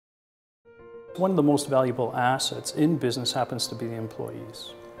one of the most valuable assets in business happens to be the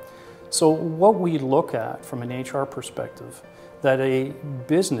employees. So what we look at from an HR perspective, that a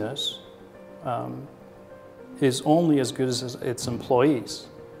business is only as good as its employees.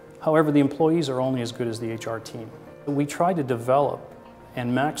 However, the employees are only as good as the HR team. We try to develop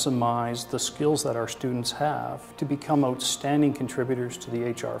and maximize the skills that our students have to become outstanding contributors to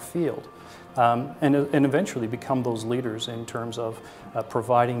the HR field and eventually become those leaders in terms of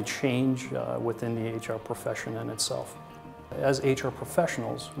providing change within the HR profession in itself. As HR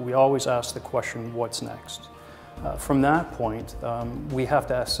professionals, we always ask the question, what's next? From that point, we have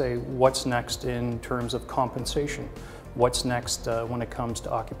to say what's next in terms of compensation. What's next when it comes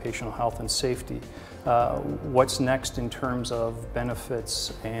to occupational health and safety? What's next in terms of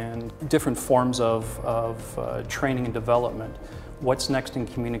benefits and different forms of training and development? What's next in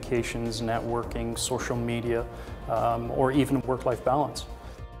communications, networking, social media, or even work-life balance?